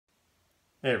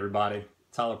Hey everybody,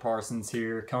 Tyler Parsons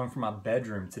here, coming from my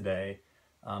bedroom today.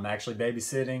 I'm actually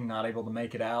babysitting, not able to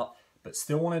make it out, but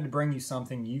still wanted to bring you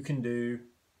something you can do,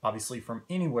 obviously from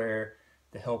anywhere,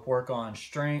 to help work on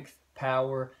strength,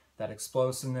 power, that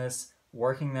explosiveness,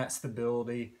 working that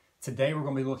stability. Today we're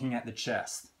going to be looking at the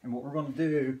chest, and what we're going to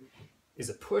do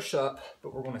is a push-up,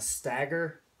 but we're going to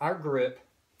stagger our grip.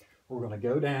 We're going to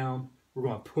go down, we're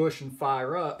going to push and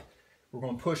fire up. We're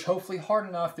going to push hopefully hard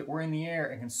enough that we're in the air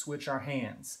and can switch our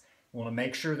hands. We want to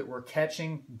make sure that we're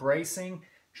catching, bracing,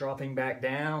 dropping back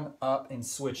down, up, and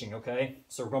switching, okay?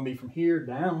 So we're going to be from here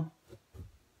down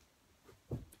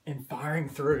and firing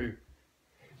through.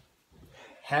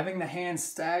 Having the hands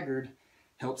staggered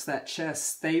helps that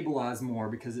chest stabilize more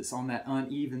because it's on that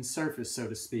uneven surface, so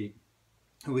to speak.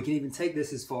 And we can even take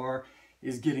this as far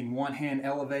as getting one hand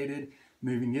elevated,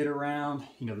 moving it around.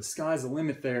 You know, the sky's the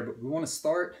limit there, but we want to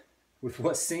start with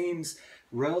what seems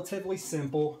relatively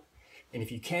simple. And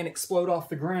if you can't explode off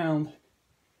the ground,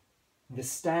 the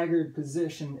staggered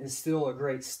position is still a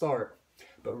great start.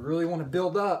 But we really want to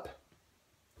build up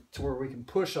to where we can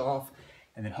push off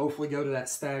and then hopefully go to that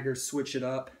stagger, switch it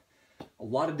up. A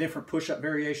lot of different push-up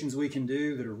variations we can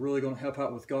do that are really going to help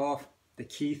out with golf. The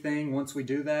key thing, once we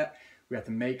do that, we have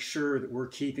to make sure that we're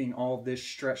keeping all of this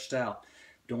stretched out.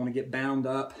 Don't want to get bound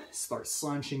up, start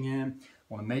slouching in.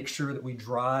 Want to make sure that we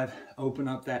drive, open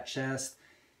up that chest,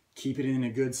 keep it in a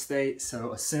good state.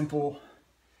 So a simple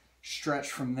stretch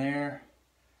from there.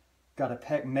 Got a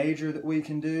pec major that we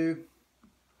can do.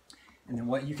 And then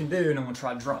what you can do, and I'm going to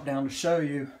try to drop down to show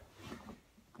you,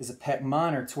 is a pec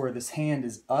minor to where this hand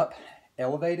is up,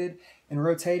 elevated and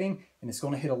rotating, and it's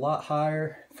going to hit a lot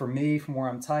higher. For me, from where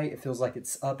I'm tight, it feels like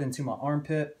it's up into my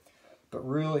armpit, but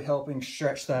really helping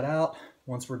stretch that out.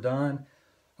 Once we're done,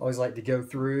 I always like to go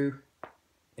through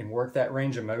and work that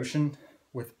range of motion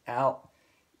without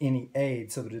any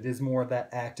aid so that it is more of that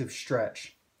active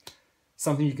stretch.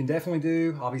 Something you can definitely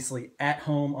do, obviously at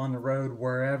home, on the road,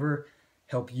 wherever,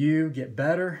 help you get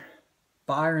better,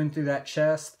 firing through that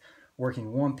chest,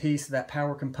 working one piece of that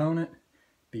power component.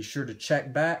 Be sure to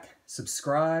check back,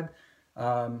 subscribe.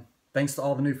 Thanks to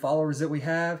all the new followers that we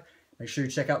have. Make sure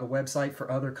you check out the website for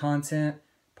other content,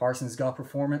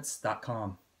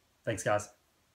 parsonsgolfperformance.com. Thanks, guys.